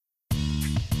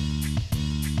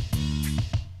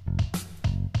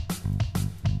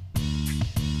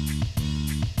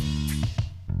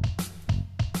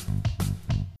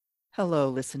Hello,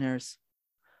 listeners.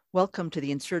 Welcome to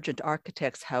the Insurgent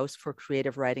Architects House for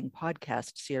Creative Writing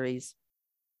podcast series.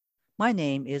 My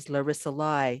name is Larissa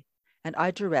Lai, and I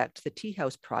direct the Tea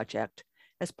House Project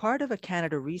as part of a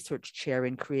Canada Research Chair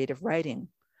in Creative Writing,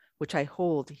 which I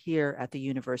hold here at the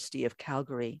University of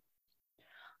Calgary.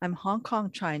 I'm Hong Kong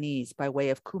Chinese by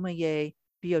way of Kumeyaay,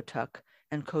 Beothuk,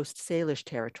 and Coast Salish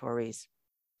territories.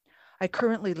 I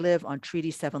currently live on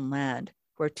Treaty 7 land,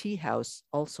 where Tea House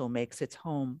also makes its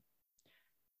home.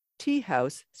 Tea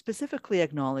House specifically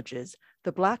acknowledges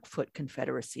the Blackfoot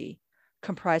Confederacy,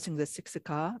 comprising the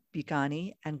Siksika,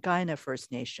 Piikani, and Kainai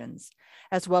First Nations,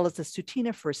 as well as the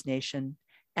Tsuut'ina First Nation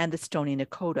and the Stoney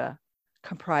Nakoda,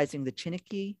 comprising the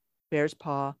Chiniki,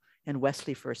 Bearspaw, and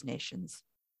Wesley First Nations.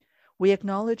 We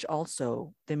acknowledge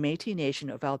also the Métis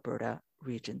Nation of Alberta,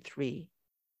 Region 3.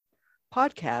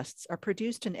 Podcasts are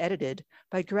produced and edited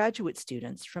by graduate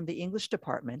students from the English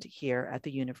department here at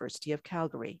the University of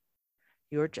Calgary.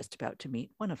 You're just about to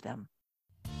meet one of them.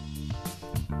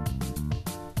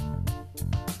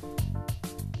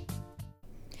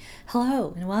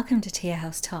 Hello, and welcome to Tea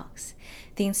House Talks,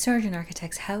 the Insurgent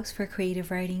Architects House for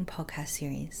Creative Writing podcast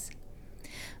series.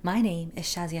 My name is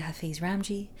Shazia Hafiz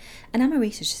Ramji, and I'm a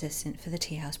research assistant for the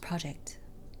Tea House Project.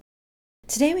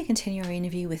 Today we continue our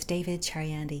interview with David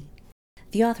Chariandy,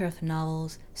 the author of the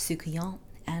novels Soukouyant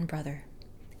and Brother,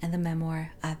 and the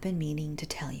memoir I've Been Meaning to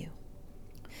Tell You.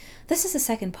 This is the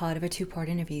second part of a two-part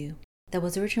interview that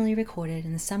was originally recorded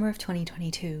in the summer of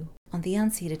 2022 on the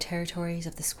unceded territories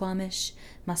of the Squamish,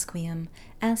 Musqueam,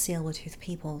 and Tsleil-Waututh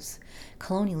peoples,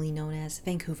 colonially known as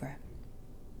Vancouver.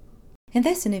 In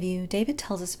this interview, David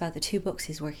tells us about the two books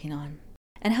he's working on,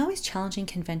 and how he's challenging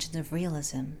conventions of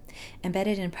realism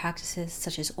embedded in practices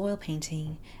such as oil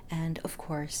painting and, of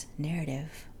course,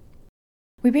 narrative.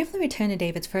 We briefly return to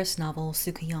David's first novel,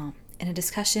 Soukouyant, in a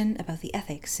discussion about the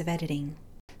ethics of editing,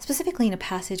 specifically in a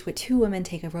passage where two women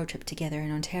take a road trip together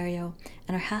in Ontario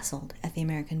and are hassled at the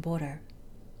American border.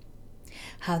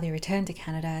 How they return to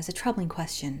Canada is a troubling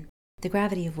question, the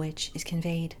gravity of which is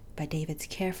conveyed by David's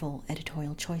careful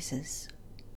editorial choices.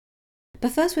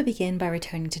 But first we begin by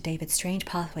returning to David's strange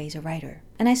pathway as a writer,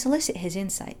 and I solicit his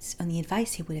insights on the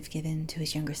advice he would have given to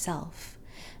his younger self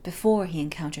before he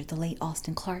encountered the late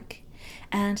Austin Clarke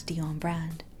and Dion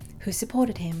Brand, who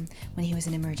supported him when he was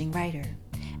an emerging writer,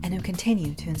 and who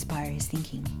continue to inspire his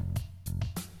thinking.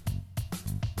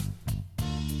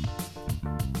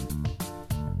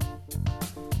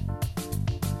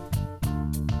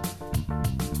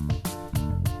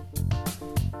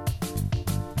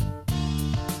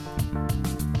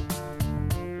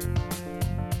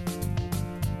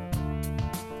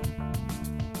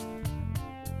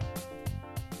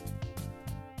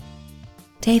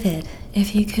 David,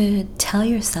 if you could tell a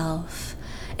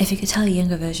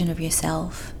younger version of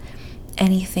yourself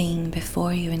anything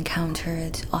before you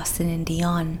encountered Austin and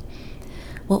Dion,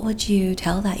 what would you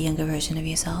tell that younger version of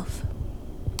yourself?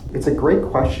 It's a great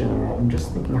question. I'm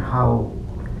just thinking how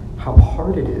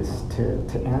hard it is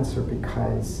to answer,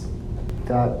 because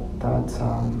the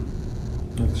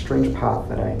strange path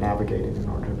that I navigated in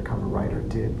order to become a writer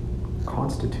did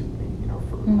constitute me,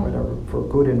 for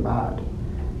good and bad.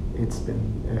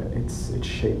 It's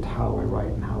shaped how I write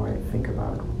and how I think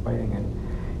about writing,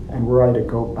 and were I to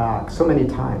go back so many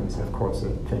times, of course,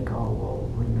 I'd think, oh well,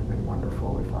 wouldn't it have been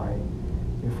wonderful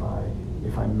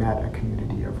if I met a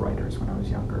community of writers when I was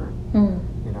younger,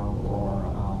 or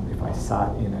if I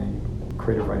sat in a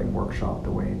creative writing workshop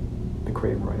the way the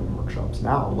creative writing workshops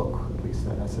now look, at least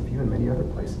at SFU and many other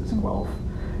places, Guelph.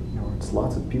 It's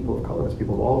lots of people of color, it's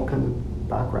people of all kinds of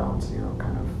backgrounds,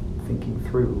 kind of thinking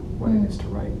through what it is to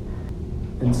write.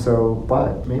 And so,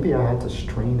 but maybe I had to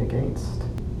strain against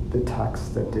the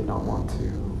text that did not want to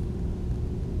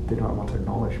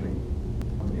acknowledge me,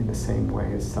 in the same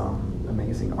way as some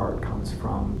amazing art comes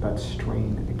from that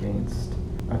strain against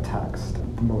a text.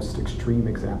 The most extreme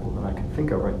example that I can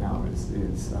think of right now is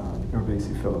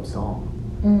Norvèze Philip's song.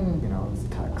 It's a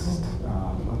text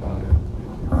about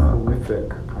a horrific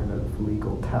kind of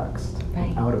legal text,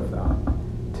 right, out of that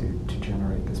to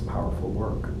generate this powerful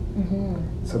work.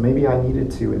 So maybe I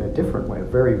needed to, in a different way, a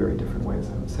very, very different way, as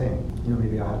I'm saying,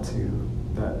 maybe I had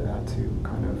to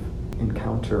kind of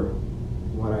encounter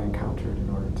what I encountered in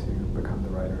order to become the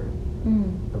writer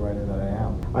that I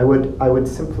am. I would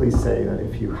simply say that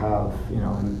if you have,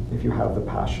 if you have the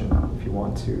passion, if you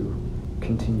want to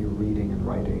continue reading and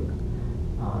writing,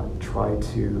 try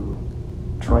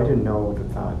to know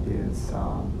that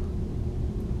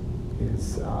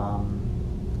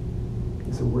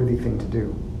is a worthy thing to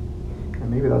do. And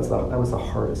maybe that was the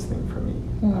hardest thing for me,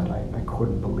 that I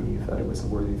couldn't believe that it was a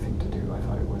worthy thing to do. I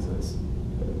thought it was as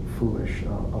foolish,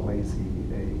 a lazy,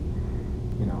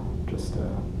 just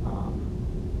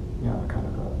kind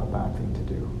of a bad thing to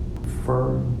do.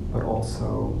 Firm, but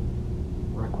also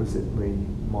requisitely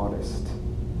modest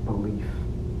belief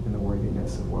in the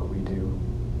worthiness of what we do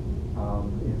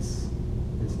is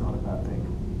not a bad thing.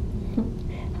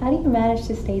 How do you manage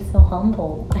to stay so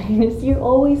humble? I mean, you're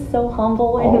always so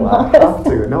humble and modest. I have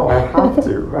to. No, I have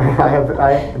to.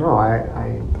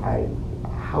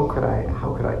 How could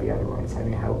I be otherwise? I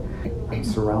mean, I'm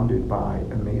surrounded by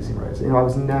amazing writers. I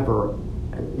was never,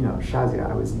 Shazia,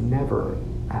 I was never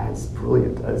as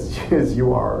brilliant as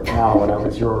you are now when I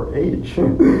was your age.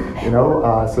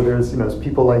 So there's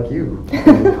people like you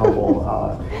being humble,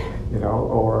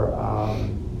 or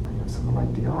someone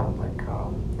like Dion. Like,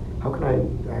 how can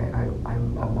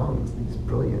I'm among these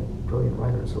brilliant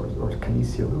writers, or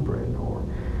Canisia Lubrin, or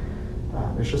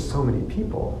there's just so many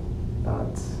people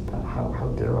that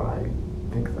how dare I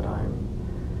think that I'm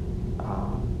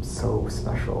so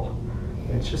special?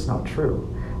 It's just not true.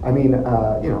 I mean,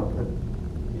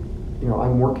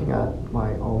 I'm working at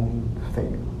my own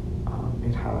thing.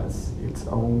 It has it's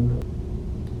a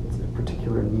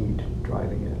particular need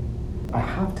driving it. I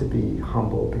have to be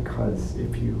humble because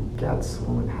if you get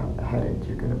swollen-headed,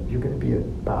 you're gonna be a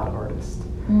bad artist.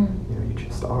 You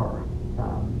just are.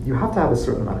 You have to have a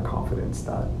certain amount of confidence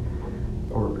that,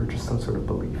 or just some sort of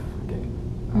belief. Again,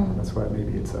 that's why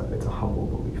maybe it's a humble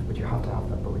belief, but you have to have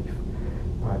that belief.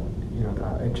 But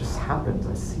it just happens.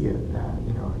 I see it.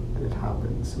 It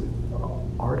happens with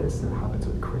artists and it happens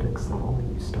with critics. The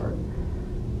moment you start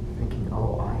thinking,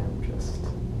 "Oh, I am just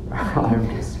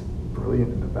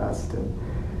brilliant and the best," and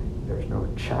there's no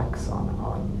checks on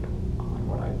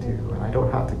what I do, and I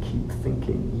don't have to keep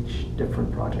thinking each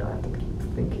different project. I have to keep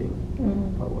thinking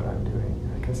about what I'm doing.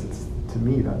 I guess to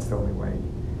me that's the only way.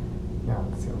 Yeah,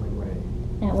 that's the only way.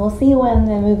 Yeah, we'll see when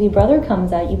the movie Brother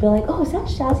comes out. You'll be like, "Oh, is that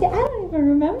Shazia? I don't even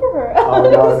remember her." Oh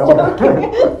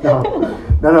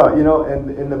no.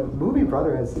 And the movie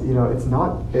Brother has, I'm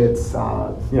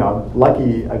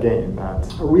lucky again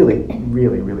that a really,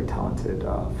 really, really talented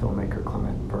filmmaker,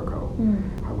 Clement Virgo.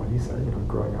 What he said,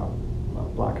 growing up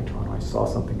Black in Toronto, I saw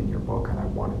something in your book and I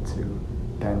wanted to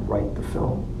then write the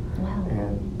film. Wow.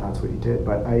 And that's what he did.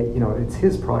 But it's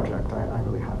his project. I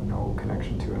really have no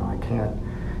connection to it. And I can't.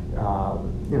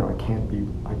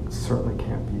 I certainly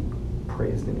can't be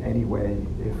praised in any way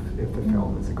if the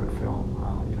film is a good film.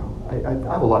 I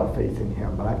have a lot of faith in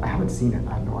him, but I haven't seen it.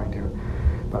 I have no idea.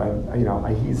 But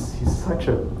he's such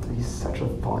a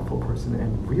thoughtful person,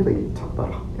 and really talk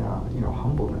about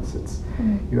humbleness.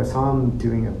 I saw him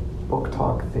doing a book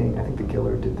talk thing. I think the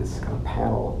Gillard did this kind of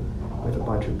panel with a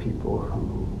bunch of people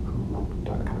who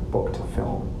done kind of book to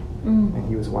film. And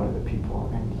he was one of the people,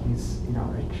 and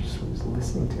I just was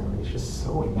listening to him. He's just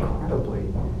so incredibly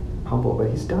humble, but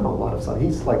he's done a lot of stuff.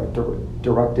 He's like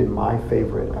directed my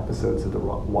favorite episodes of The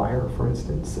Wire, for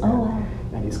instance.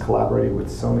 And he's collaborated with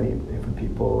so many different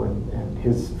people, and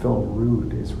his film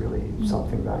Rude is really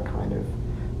something that kind of,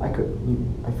 I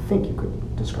think you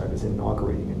could describe as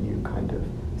inaugurating a new kind of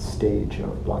stage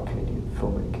of Black Canadian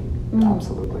filmmaking.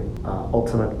 Absolutely.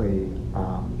 Ultimately,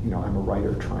 I'm a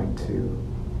writer trying to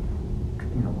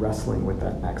wrestling with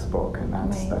that next book, and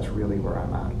that's really where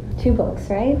I'm at. 2 books,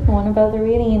 right? One about the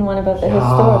reading and one about the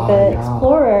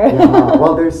explorer.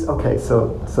 Well, there's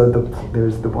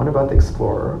the one about the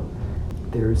explorer.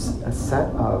 There's a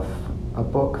set of a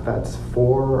book that's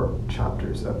 4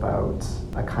 chapters about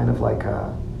a kind of like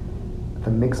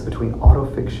the mix between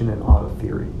autofiction and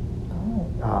autotheory.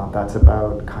 That's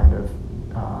about kind of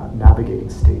navigating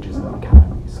stages in the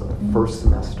academy. So the first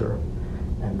semester,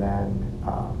 and then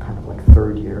kind of like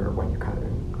 3rd year when you kind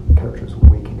of character's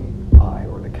awakening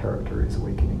or the character is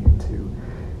awakening into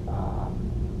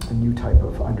a new type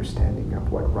of understanding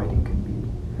of what writing can be.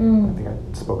 I think I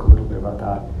spoke a little bit about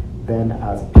that. Then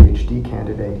as a PhD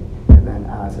candidate, and then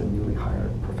as a newly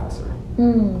hired professor.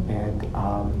 And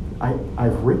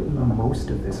I've written most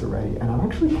of this already, and I'm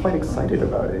actually quite excited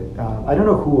about it. I don't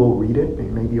know who will read it.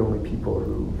 Maybe only people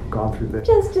who've gone through this.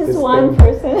 Just one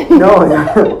person.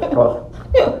 No,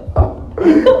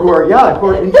 who are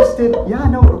interested.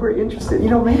 We're interested.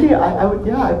 Maybe I would.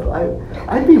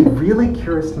 I'd be really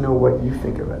curious to know what you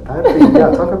think of it.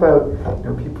 Talk about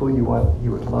people you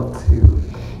would love to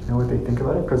know what they think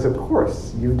about it. Because of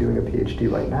course, you doing a PhD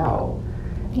right now.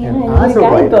 Yeah, and as a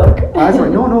guidebook.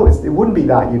 It wouldn't be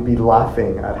that. You'd be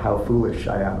laughing at how foolish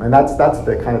I am, and that's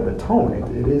the kind of the tone.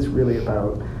 It is really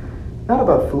about. Not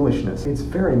about foolishness, it's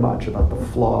very much about the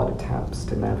flawed attempts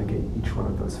to navigate each one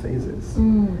of those phases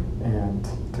and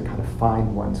to kind of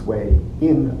find one's way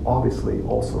in, obviously,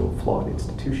 also a flawed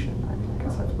institution. I mean, I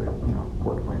guess I've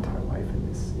worked my entire life in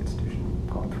this institution.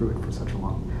 through it for such a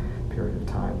long period of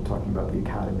time, talking about the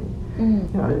academy.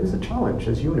 It is a challenge,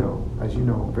 as you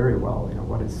know very well.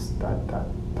 What is that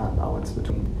balance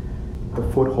between the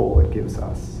foothold it gives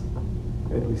us,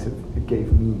 at least it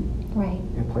gave me, right,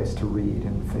 a place to read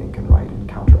and think and write and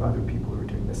encounter other people who are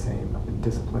doing the same, and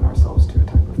discipline ourselves to a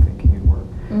type of thinking and work,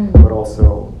 but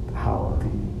also how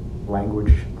the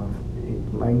language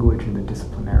and the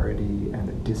disciplinarity and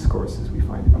the discourses we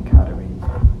find in the academy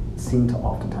seem to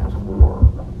oftentimes war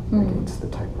against the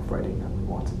type of writing that we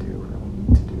want to do, that we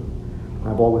need to do. And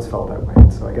I've always felt that way,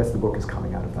 so I guess the book is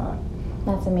coming out of that.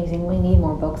 That's amazing. We need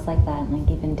more books like that. Like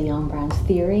even Dion Brand's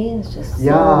theory is just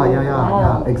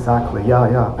yeah, exactly.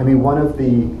 Yeah. I mean, one of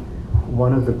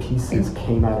the pieces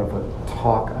came out of a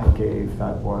talk I gave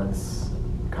that was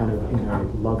kind of in a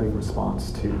loving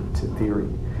response to theory.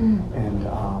 And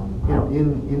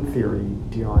in theory,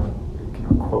 Dion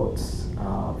quotes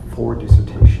 4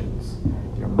 dissertations.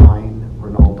 Mine,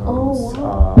 Ronaldo's,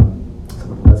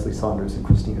 some of Leslie Saunders and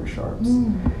Christina Sharp's.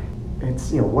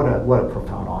 It's what a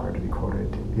profound honor to be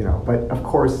quoted. But of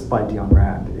course by Dion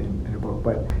Rand in a book.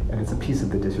 And it's a piece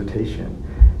of the dissertation.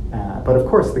 But of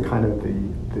course the kind of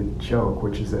the joke,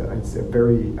 which is it's a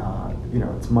very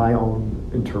it's my own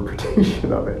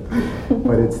interpretation of it.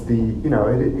 But it's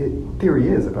theory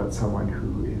is about someone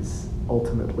who is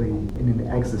ultimately in an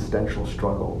existential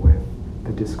struggle with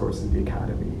the discourse of the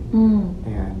academy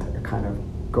and a kind of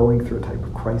going through a type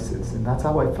of crisis, and that's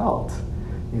how I felt,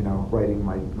 writing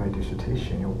my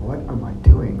dissertation. What am I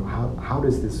doing? How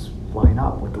does this line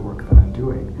up with the work that I'm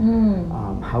doing?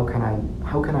 How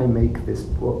can I make this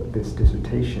book, this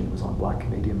dissertation was on Black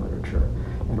Canadian literature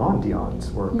and on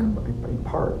Dion's work in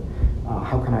part.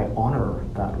 How can I honor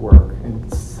that work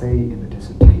and say in the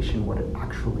dissertation what it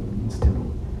actually means to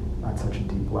me at such a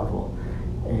deep level?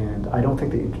 And I don't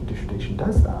think the dissertation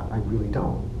does that. I really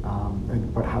don't.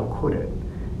 But how could it?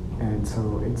 And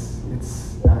so it's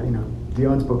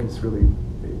Dion's book is really,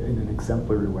 in an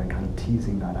exemplary way, kind of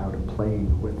teasing that out and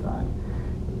playing with that.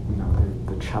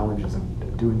 The challenges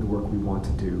of doing the work we want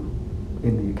to do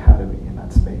in the academy, in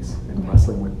that space, and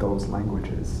wrestling with those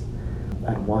languages.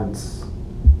 At once,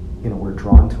 we're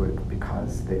drawn to it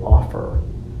because they offer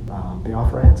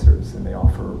answers, and they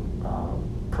offer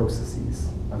processes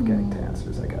of getting to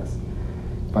answers, I guess.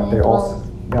 But they're also,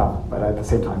 but at the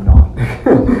same time not.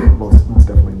 most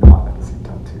definitely not at the same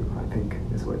time too, I think,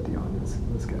 is what Dion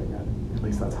was getting at. At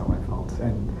least that's how I felt.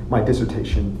 And my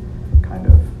dissertation, kind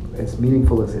of, as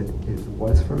meaningful as it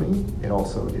was for me, it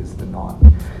also is the not.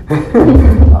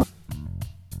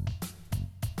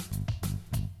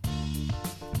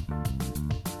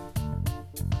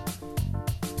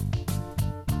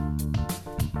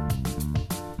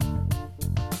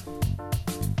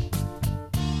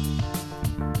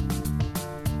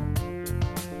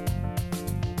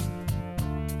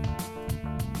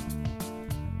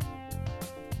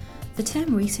 The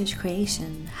term research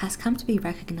creation has come to be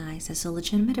recognized as a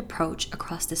legitimate approach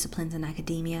across disciplines in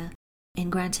academia,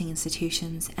 in granting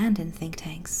institutions, and in think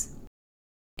tanks.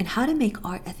 In How to Make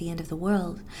Art at the End of the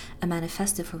World, a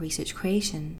manifesto for research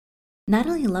creation,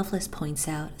 Natalie Lovelace points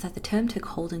out that the term took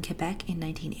hold in Quebec in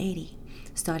 1980,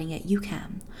 starting at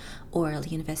UQAM, or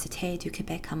l'Université du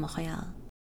Québec à Montréal.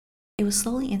 It was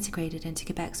slowly integrated into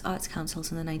Quebec's arts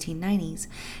councils in the 1990s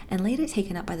and later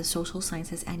taken up by the Social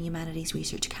Sciences and Humanities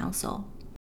Research Council.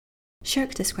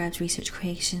 Shirk describes research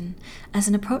creation as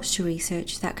an approach to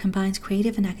research that combines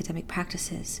creative and academic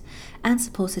practices and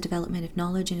supports the development of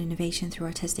knowledge and innovation through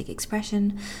artistic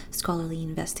expression, scholarly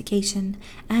investigation,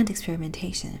 and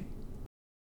experimentation.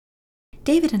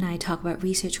 David and I talk about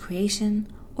research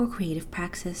creation or creative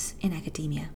praxis in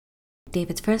academia.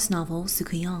 David's first novel,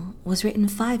 Soucouyant, was written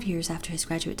 5 years after his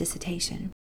graduate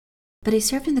dissertation, but he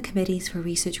served in the committees for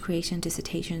research creation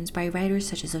dissertations by writers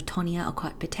such as Otonia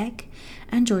Okot-Bitek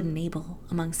and Jordan Abel,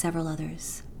 among several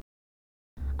others.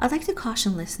 I'd like to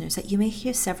caution listeners that you may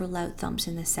hear several loud thumps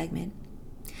in this segment.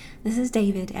 This is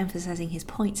David emphasizing his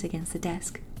points against the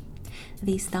desk.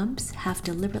 These thumps have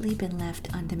deliberately been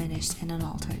left undiminished and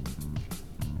unaltered.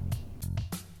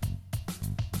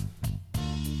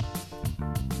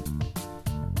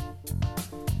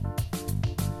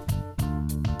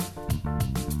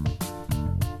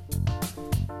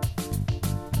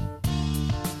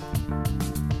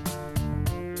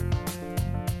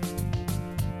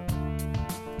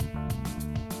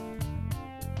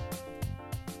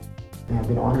 I've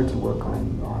been honored to work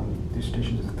on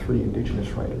dissertations of 3 Indigenous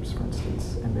writers, for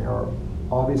instance, and they are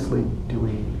obviously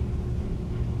doing,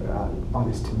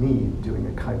 obvious to me, doing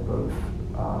a type of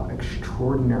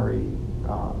extraordinary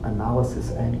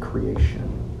analysis and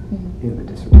creation in the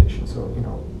dissertation. So,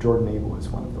 Jordan Abel is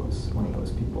one of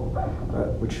those people,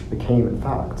 which became, in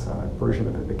fact, a version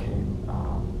of it became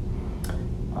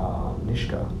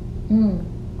Nishka,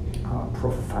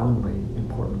 profoundly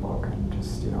important book, and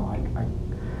just,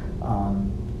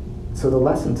 so the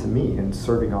lesson to me in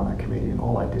serving on that committee, and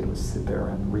all I did was sit there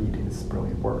and read his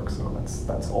brilliant work, so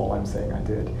that's all I'm saying I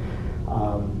did.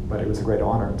 But it was a great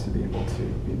honor to be able to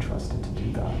be entrusted to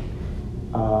do that.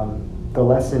 The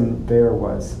lesson there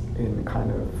was in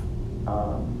kind of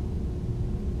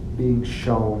being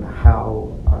shown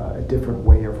how a different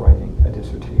way of writing a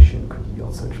dissertation could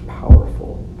yield such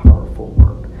powerful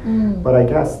work. But I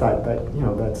guess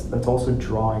that's also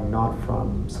drawing not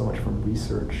from so much from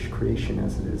research creation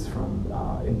as it is from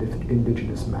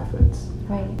indigenous methods.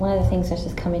 Right. One of the things that's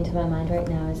just coming to my mind right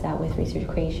now is that with research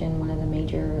creation, one of the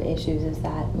major issues is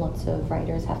that lots of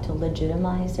writers have to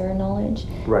legitimize their knowledge,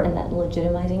 right. And that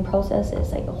legitimizing process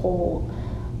is like a whole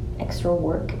extra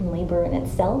work and labor in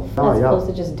itself, as opposed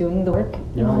to just doing the work.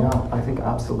 Yeah. I think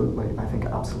absolutely.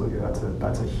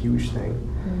 That's a huge thing.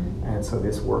 And so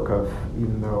this work of,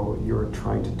 even though you're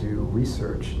trying to do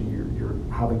research, you're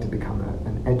having to become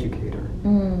an educator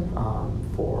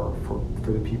for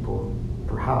the people,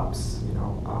 perhaps,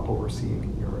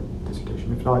 overseeing your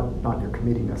dissertation. If not your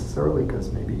committee necessarily,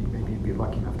 because maybe you'd be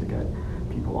lucky enough to get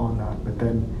people on that. But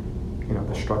then,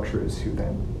 the structure is who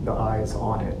then the eyes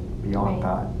on it beyond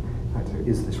right. that.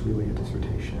 Is this really a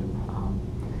dissertation?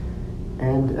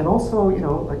 And also,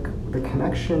 like the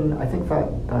connection, I think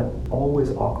that always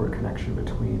awkward connection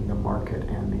between the market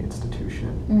and the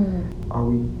institution. Are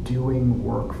we doing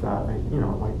work that,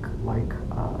 like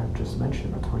I've just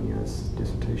mentioned, Antonia's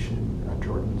dissertation,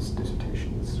 Jordan's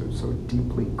dissertation is so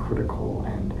deeply critical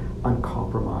and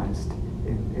uncompromised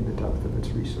in the depth of its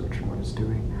research and what it's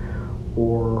doing?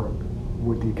 Or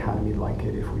would the Academy like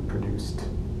it if we produced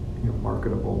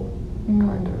marketable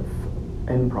kind of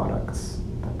end products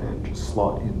that then just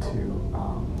slot into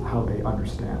how they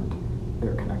understand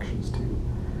their connections to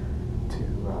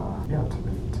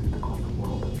the corporate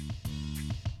world.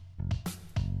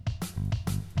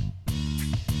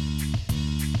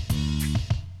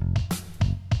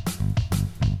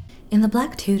 In The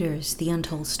Black Tudors, The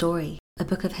Untold Story, a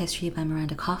book of history by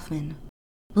Miranda Kaufman,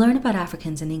 we learn about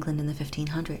Africans in England in the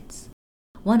 1500s.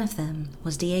 One of them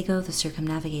was Diego the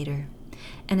Circumnavigator,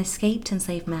 an escaped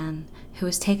enslaved man who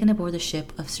was taken aboard the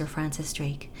ship of Sir Francis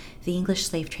Drake, the English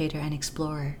slave trader and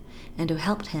explorer, and who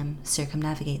helped him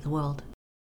circumnavigate the world.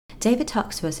 David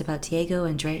talks to us about Diego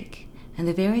and Drake, and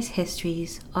the various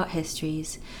histories, art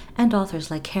histories, and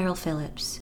authors like Carol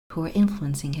Phillips, who are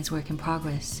influencing his work in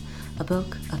progress, a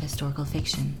book of historical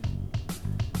fiction.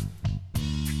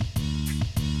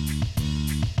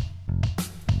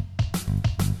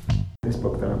 This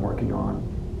book that I'm working on,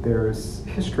 there's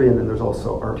history and then there's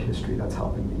also art history that's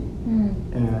helping me.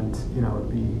 And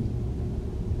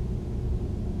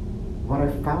what I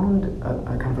found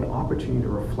a kind of an opportunity to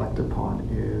reflect upon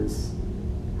is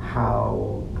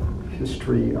how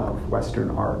history of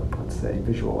Western art, let's say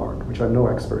visual art, which I'm no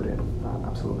expert in,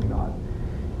 absolutely not.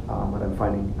 What I'm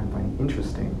finding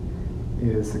interesting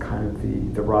is the kind of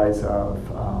the rise of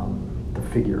the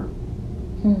figure,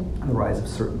 and the rise of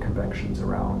certain conventions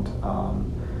around,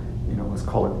 let's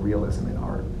call it realism in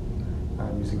art.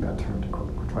 I'm using that term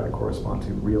to try to correspond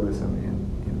to realism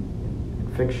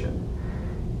in fiction.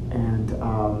 And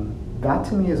that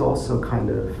to me is also kind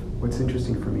of what's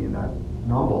interesting for me in that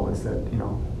novel is that,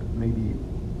 maybe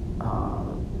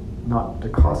not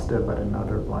DaCosta, but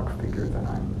another black figure that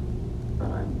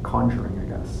I'm conjuring, I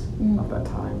guess, of that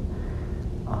time,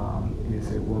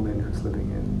 is a woman who's living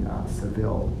in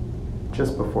Seville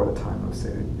just before the time of,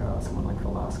 say, someone like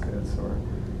Velázquez,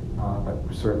 but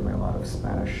certainly a lot of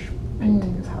Spanish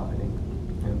painting is happening,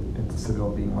 and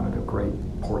Seville being one of the great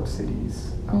port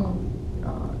cities,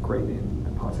 great in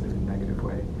a positive and negative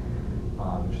way,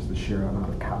 just the sheer amount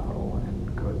of capital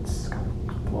and goods kind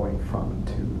of flowing from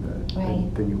to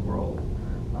the New World,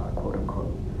 quote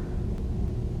unquote.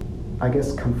 I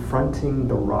guess confronting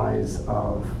the rise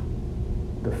of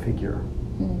the figure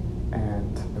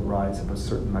and the rise of a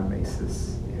certain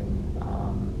mimesis in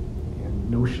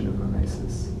notion of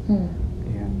mimesis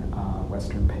in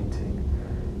Western painting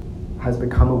has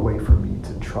become a way for me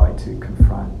to try to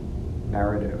confront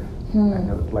narrative and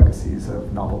the legacies of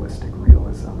novelistic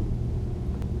realism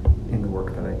in the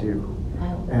work that I do.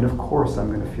 Wow. And of course, I'm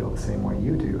going to feel the same way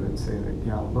you do and say that,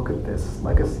 look at this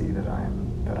legacy that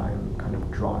I'm kind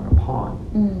of drawing upon,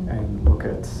 and look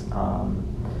at,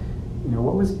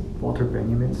 what was Walter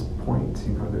Benjamin's point?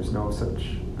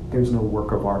 There's no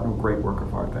work of art, no great work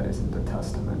of art that isn't a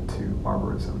testament to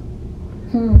barbarism.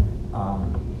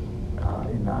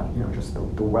 in that, you know, just the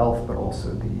wealth, but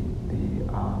also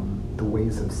the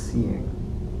ways of seeing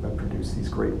that produce these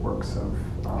great works of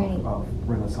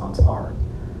Renaissance art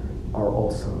are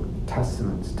also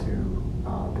testaments to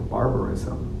the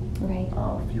barbarism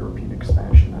of European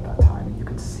expansion at that time. And you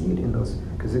could see it in those,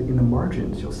 because in the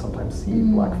margins you'll sometimes see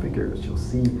black figures, you'll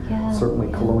see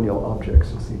certainly colonial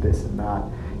objects, you'll see this and that,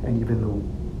 and even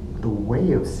the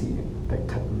way of seeing, the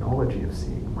technology of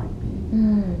seeing might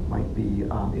be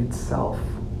itself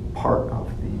part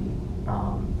of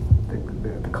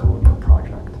the colonial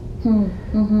project.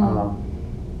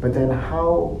 But then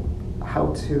how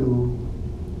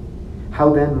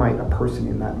then might a person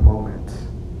in that moment,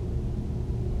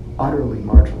 utterly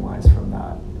marginalized from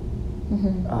that,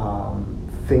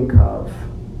 think of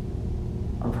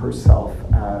herself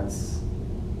as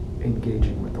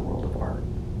engaging with the world of art?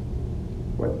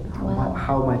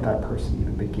 How might that person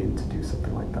even begin to do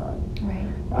something like that? Right.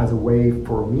 As a way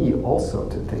for me also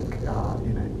to think,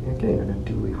 in a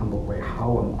duly humble way,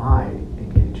 how am I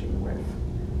engaging with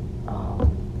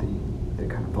the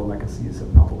kind of the legacies of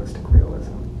novelistic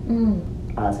realism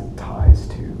as it ties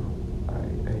to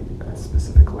a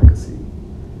specific legacy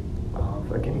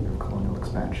of, again, of colonial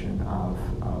expansion, of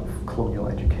colonial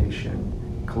education,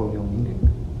 colonial meaning,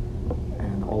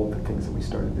 and all of the things that we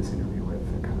started this interview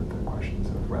with, the kind of the questions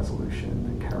of resolution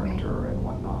and character and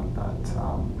whatnot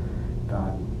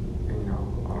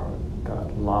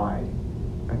that lie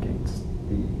against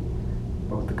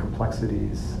both the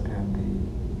complexities and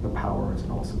the powers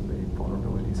and also the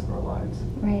vulnerabilities of our lives.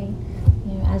 Right.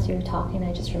 You know, as you were talking,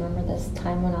 I just remember this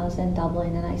time when I was in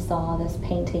Dublin and I saw this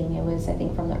painting. It was, I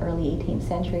think, from the early 18th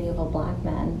century of a black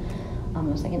man. It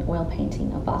was like an oil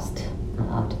painting, a bust,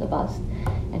 up to the bust,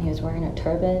 and he was wearing a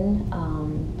turban.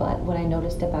 But what I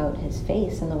noticed about his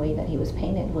face and the way that he was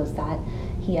painted was that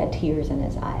he had tears in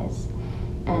his eyes,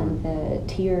 and the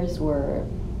tears were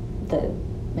the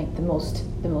most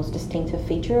distinctive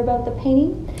feature about the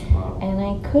painting. Wow. And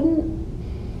I couldn't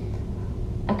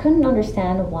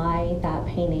understand why that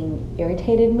painting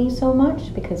irritated me so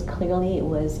much, because clearly it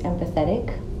was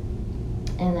empathetic.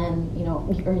 And then, you know,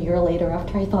 a year later,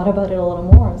 after I thought about it a little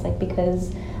more, I was like,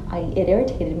 because it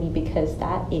irritated me because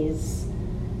that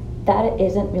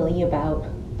isn't really about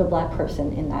the black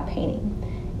person in that painting.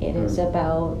 It is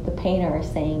about the painter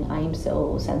saying, I am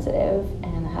so sensitive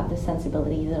and I have this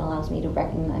sensibility that allows me to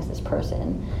recognize this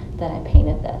person, that I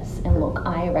painted this. And look,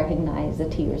 I recognize the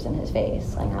tears in his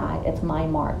face. Like, it's my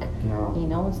mark. Yeah. You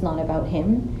know, it's not about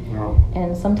him. Yeah.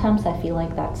 And sometimes I feel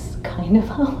like that's kind of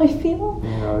how I feel.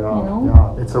 Yeah. You know?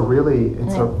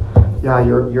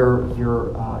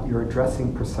 You're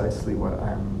addressing precisely what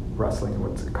I'm wrestling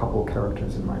with. A couple of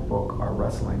characters in my book are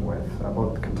wrestling with,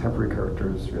 both contemporary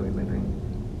characters really living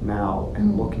now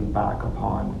and looking back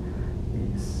upon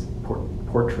these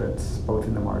portraits, both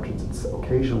in the margins and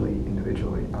occasionally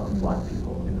individually, of black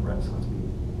people in the Renaissance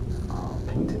being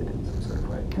painted in some sort of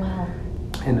way. Wow.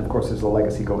 And of course, as the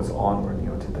legacy goes onward, you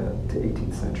know, to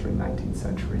 18th century, 19th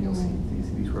century, you'll see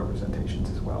these representations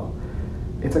as well.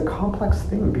 It's a complex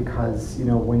thing because, you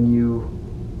know, when you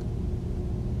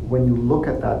look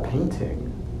at that painting,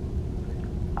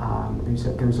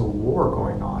 there's a war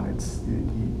going on. It's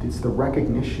the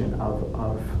recognition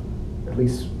of, at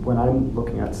least when I'm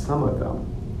looking at some of them,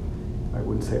 I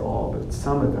wouldn't say all, but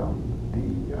some of them,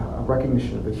 a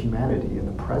recognition of the humanity and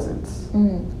the presence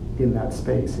in that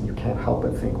space, and you can't help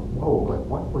but think, whoa, like,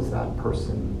 what was that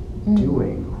person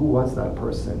doing? Who was that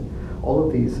person? All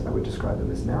of these, I would describe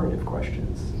them as narrative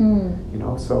questions. You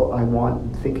know, so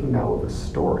thinking now of a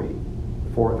story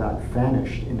for that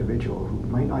vanished individual who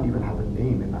might not even have a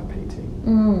name in that painting.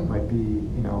 Might be,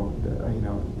 you know,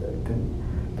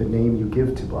 the name you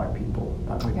give to black people.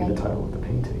 That might be the title of the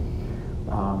painting,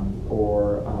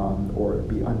 or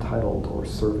be untitled or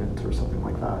servant or something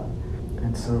like that.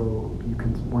 And so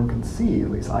one can see, at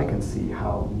least I can see,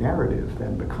 how narrative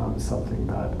then becomes something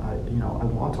that I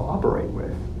want to operate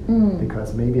with,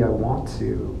 because maybe I want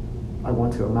to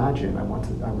imagine. I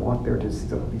want there to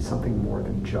be something more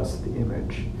than just the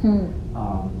image.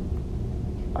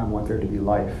 I want there to be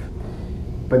life.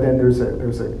 But then there's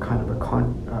a kind of a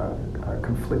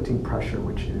conflicting pressure,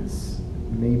 which is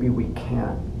maybe we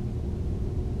can't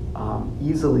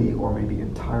easily or maybe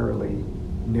entirely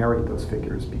narrate those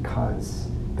figures because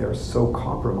they're so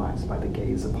compromised by the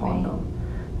gaze upon them.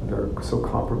 They're so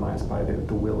compromised by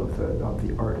the will of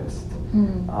the artist,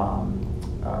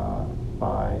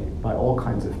 by all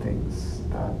kinds of things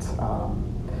that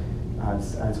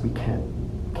as we can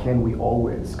we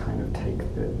always kind of take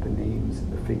the names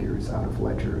and the figures out of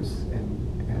ledgers and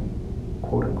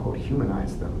quote unquote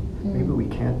humanize them. Maybe we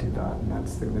can't do that, and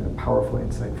that's the powerful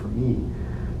insight for me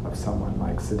someone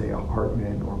like Sadea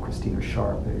Hartman or Christina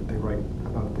Sharp. They write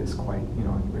about this quite,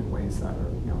 in ways that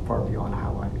are, far beyond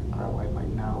how I might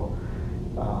now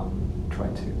try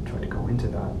to go into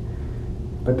that.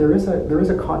 But there is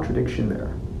a contradiction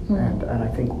there, and I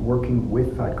think working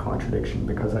with that contradiction,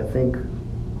 because I think,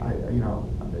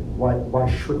 why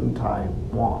shouldn't I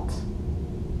want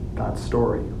that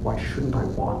story? Why shouldn't I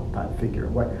want that figure?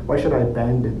 Why should I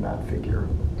abandon that figure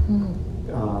to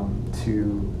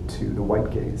the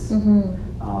white gaze?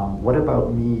 What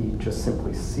about me just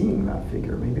simply seeing that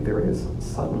figure? Maybe there is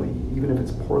suddenly, even if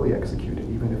it's poorly executed,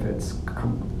 even if it's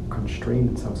constrained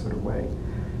in some sort of way.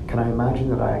 Can I imagine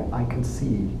that I can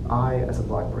see, as a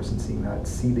black person seeing that,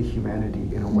 see the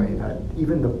humanity in a way that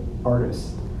even the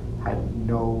artist had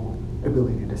no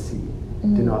ability to see,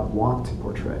 did not want to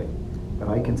portray, that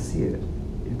I can see it.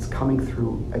 It's coming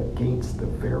through against the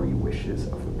very wishes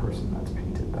of the person that's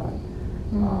painted that.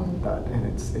 And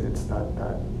it's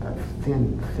that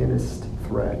thinnest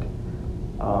thread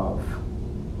of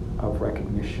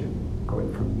recognition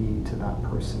going from me to that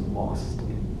person lost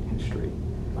in history.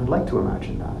 I'd like to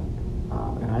imagine that,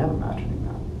 and I am imagining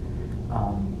that,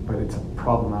 but it's a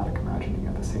problematic imagining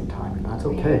at the same time, and that's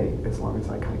okay as long as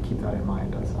I kind of keep that in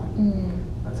mind as I'm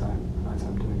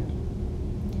doing it.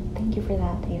 Thank you for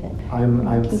that, David. I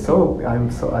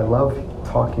love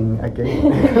talking again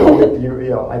with you.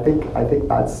 I think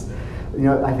that's.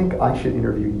 I think I should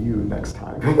interview you next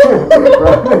time. I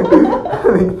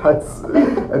think that's,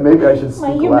 and maybe I should speak less.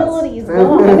 My humility is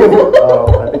gone.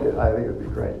 Oh, I think it would be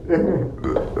great.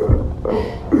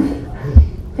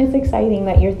 It's exciting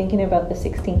that you're thinking about the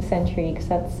 16th century, because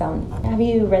that's have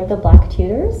you read The Black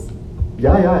Tudors?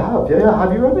 Yeah, I have. Yeah,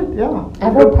 have you read it? Yeah.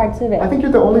 I've read parts of it. I think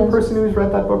you're the only person who's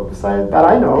read that book beside that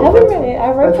I know. I haven't read it.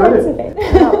 I've read parts of it.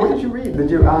 Yeah, what did you read? Did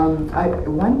you?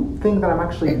 One thing that I'm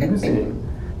actually using.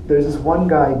 There's this one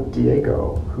guy,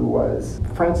 Diego, who was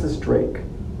Francis Drake,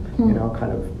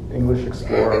 kind of English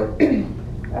explorer,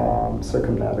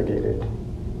 circumnavigated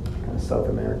kind of South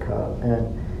America.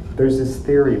 And there's this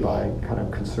theory by kind of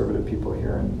conservative people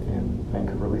here in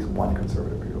Vancouver, at least one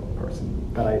conservative person,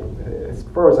 that as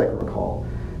far as I can recall,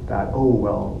 that,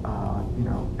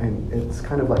 and it's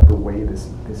kind of like the way this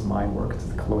mind works, it's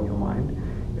the colonial mind.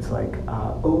 It's like,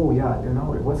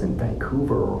 it wasn't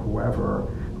Vancouver or whoever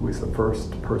who was the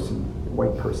first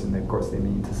white person, of course, they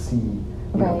mean to see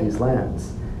these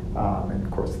lands. And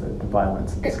of course, the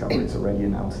violence and discovery is already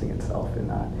announcing itself in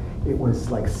that. It was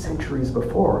like centuries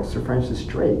before Sir Francis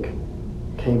Drake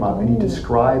came up and he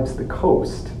describes the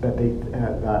coast that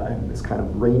and this kind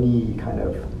of rainy kind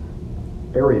of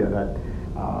area, that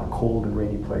cold and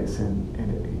rainy place, and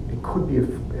it could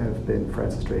have been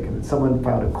Francis Drake. And then someone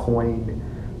found a coin,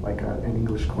 like an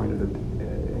English coin in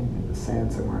the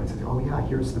sand somewhere, and said, "Oh yeah,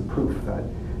 here's the proof that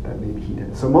maybe he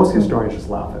did." So most historians just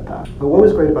laugh at that. But what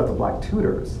was great about the Black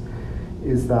Tudors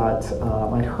is that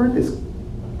I'd heard this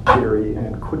theory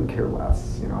and couldn't care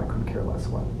less. I couldn't care less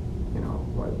what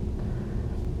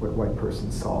white person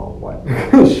saw, what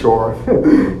shore,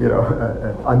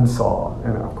 unsaw,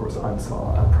 and of course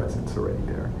unsaw a presence already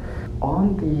there.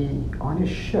 On his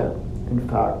ship, in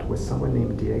fact, was someone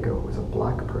named Diego, who was a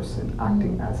black person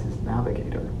acting as his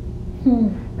navigator.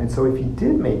 And so if he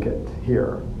did make it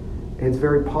here, it's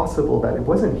very possible that it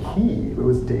wasn't he, it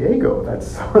was Diego that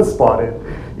spotted,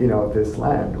 this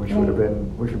land, which would have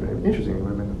been interesting. It would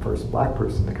have been the first black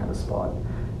person to kind of spot,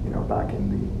 back in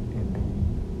the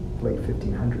late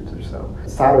 1500s or so. The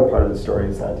sadder part of the story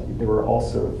is that there were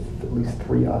also at least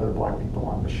 3 other black people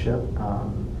on the ship,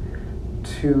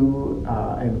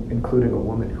 and including a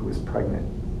woman who was pregnant.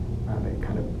 They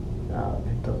kind of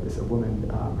picked up this, a woman,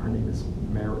 her name is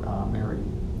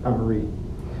Marie,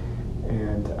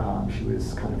 and she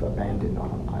was kind of abandoned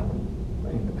on an island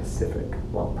in the Pacific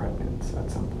while pregnant at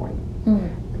some point.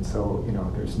 And so,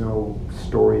 there's no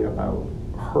story about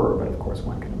her, but of course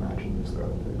one can imagine there's the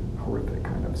horrific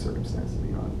kind of circumstances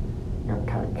being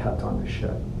kind of kept on the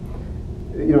ship.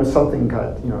 Something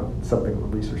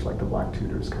research like the Black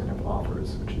Tudors kind of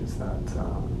offers, which is that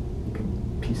you can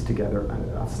piece together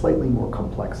a slightly more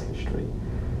complex history.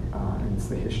 And it's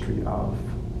the history of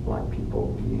black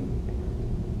people being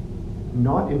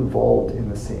not involved in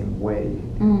the same way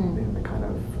in the kind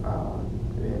of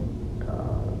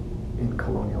in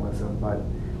colonialism, but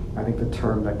I think the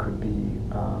term that could be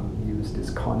used is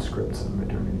conscripts of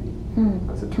modernity.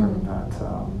 That's a term that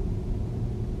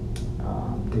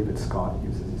David Scott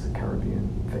uses. He's a Caribbean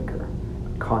thinker.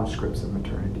 Conscripts of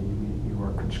modernity. You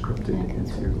are conscripted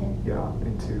into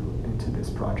this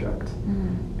project,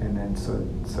 and then so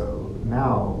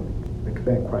now the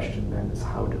big question then is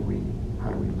how do we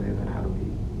live and how do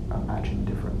we imagine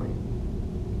differently?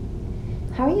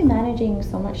 How are you managing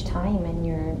so much time in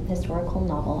your historical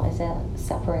novel? Is it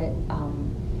separate,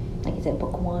 like is it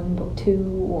book 1, book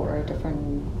 2, or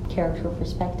different character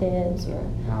perspectives? Or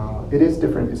it is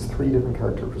different. It's 3 different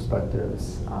character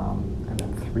perspectives, and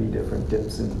then 3 different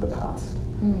dips into the past.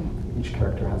 Each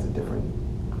character has a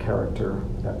different character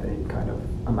that they kind of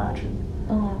imagine.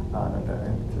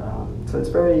 So it's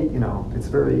very,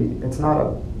 it's not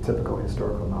a typical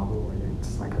historical novel where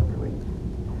it's like a really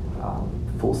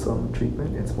fulsome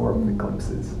treatment. It's more of the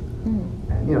glimpses.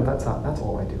 And that's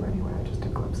all I do anyway. I just do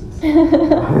glimpses.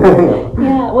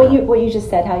 Yeah, what you just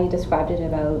said, how you described it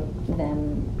about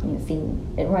them,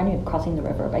 seeing it running acrossing the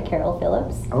river by Carol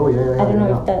Phillips. Oh yeah. I don't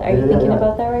know if that. Are you thinking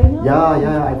about that right now?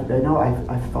 Yeah. I know.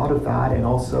 I've thought of that, and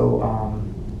also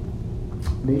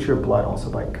Nature of Blood, also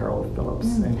by Carol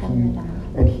Phillips,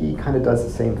 and he kind of does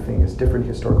the same thing. It's different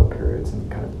historical periods,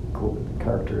 and kind of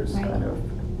characters kind of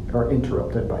are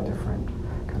interrupted by different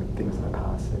kind of things in the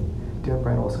past. And Dan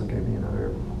Brown also gave me another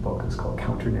book. It's called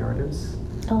Counter Narratives.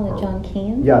 Oh, the John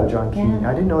Keane? Yeah, the John Keane.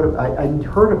 I didn't know it. I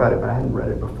heard about it, but I hadn't read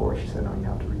it before. She said, "No, you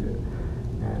have to read it."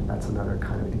 And that's another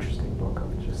kind of interesting book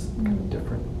of just kind of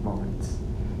different moments,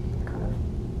 kind of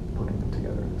putting them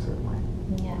together in a certain way.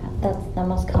 Yeah, that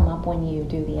must come up when you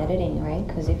do the editing, right?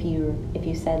 Because if you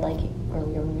said, like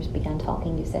earlier when we began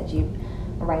talking, you said you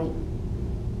write,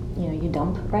 you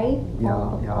dump, right?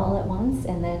 All at once,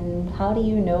 and then how do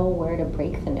you know where to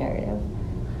break the narrative?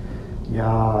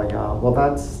 Yeah. Well,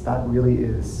 that really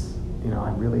is,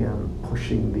 I really am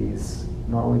pushing these,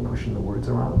 not only pushing the words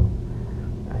around,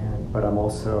 but I'm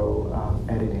also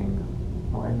editing.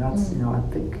 And that's,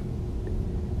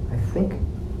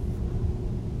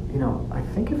 I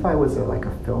think if I was a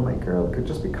filmmaker,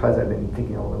 just because I've been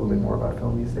thinking a little bit more about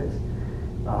film these days,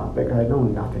 but I know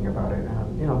nothing about it,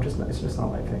 and it's just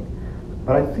not my thing.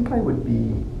 But I think I would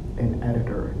be an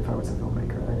editor if I was a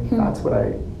filmmaker. I think that's what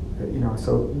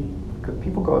so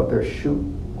people go out there, shoot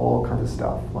all kinds of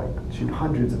stuff, like shoot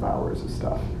hundreds of hours of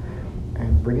stuff,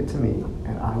 and bring it to me,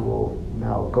 and I will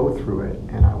now go through it,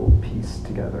 and I will piece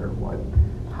together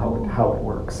how it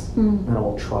works, and I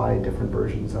will try different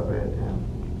versions of it, and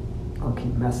I'll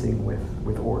keep messing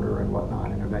with order and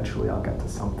whatnot, and eventually I'll get to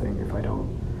something if I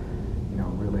don't,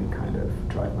 really kind of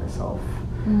drive myself,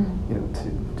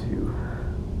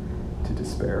 to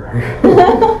despair.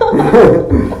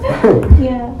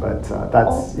 Yeah. But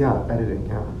that's editing.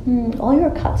 Yeah. All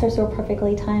your cuts are so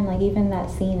perfectly timed. Like even that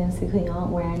scene in Soucouyant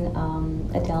when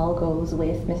Adele goes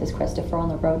with Mrs. Christopher on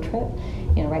the road trip.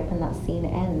 Right when that scene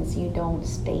ends, you don't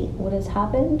state what has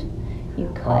happened. You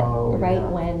cut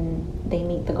when they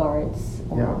meet the guards.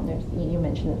 You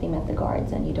mentioned that they met the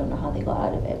guards, and you don't know how they got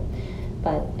out of it.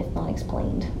 But it's not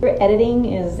explained. Your editing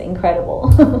is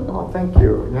incredible. Oh, thank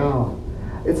you. Yeah.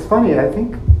 It's funny. I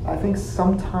think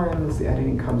sometimes the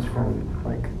editing comes from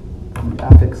like the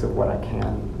ethics of what I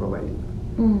can relate,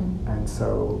 and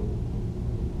so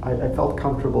I felt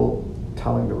comfortable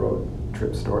telling the road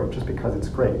trip story just because it's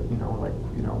great.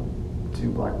 Two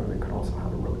black women could also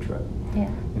have a road trip. Yeah.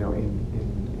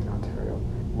 In Ontario.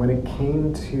 When it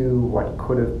came to what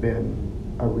could have been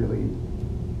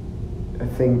a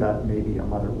thing that maybe a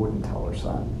mother wouldn't tell her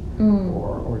son,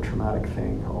 or a traumatic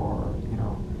thing, or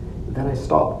then I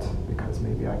stopped because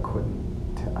maybe I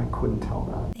couldn't tell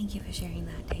that. Thank you for sharing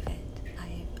that, David.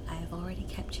 I have already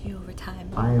kept you over time.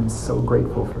 I am so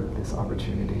grateful for this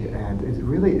opportunity, and it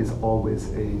really is always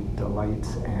a delight,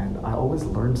 and I always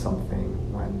learn something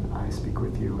when I speak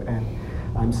with you, and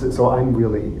I'm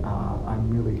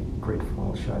really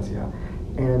grateful, Shazia.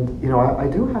 And I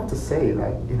do have to say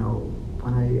that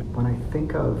when I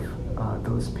think of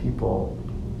those people,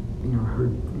 who are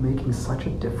making such a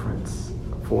difference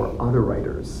for other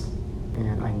writers,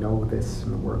 and I know this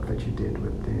from the work that you did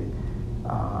with the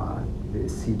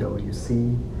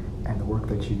CWC and the work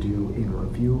that you do in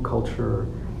review culture,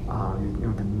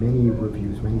 the many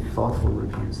thoughtful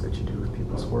reviews that you do with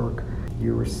people's work.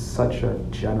 You were such a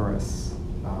generous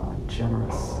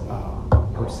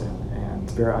person, and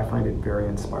I find it very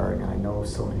inspiring, and I know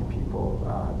so many people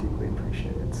deeply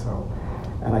appreciate it. So,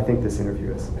 and I think this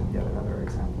interview has been yet another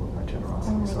example of that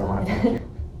generosity. So I want to thank you.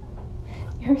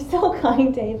 You're so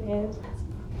kind, David.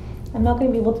 I'm not going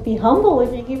to be able to be humble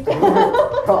if you keep saying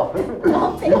I'll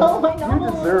take all my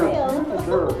novels.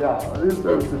 You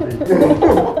deserve to be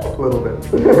a little bit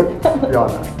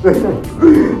beyond that.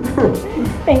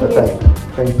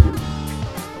 Thank you.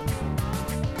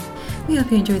 We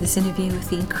hope you enjoyed this interview with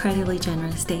the incredibly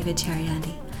generous David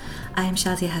Cheriandy. I am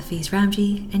Shazia Hafiz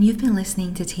Ramji, and you've been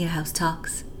listening to Tia House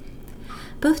Talks.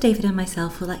 Both David and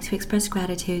myself would like to express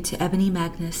gratitude to Ebony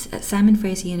Magnus at Simon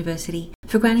Fraser University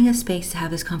for granting us space to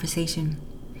have this conversation.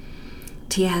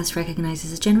 TIA House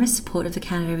recognises the generous support of the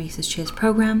Canada Research Chairs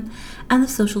Programme and the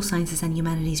Social Sciences and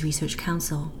Humanities Research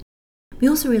Council. We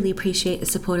also really appreciate the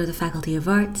support of the Faculty of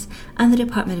Arts and the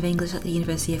Department of English at the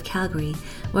University of Calgary,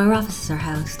 where our offices are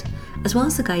housed, as well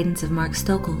as the guidance of Mark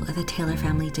Stokel at the Taylor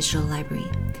Family Digital Library.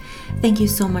 Thank you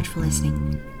so much for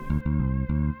listening.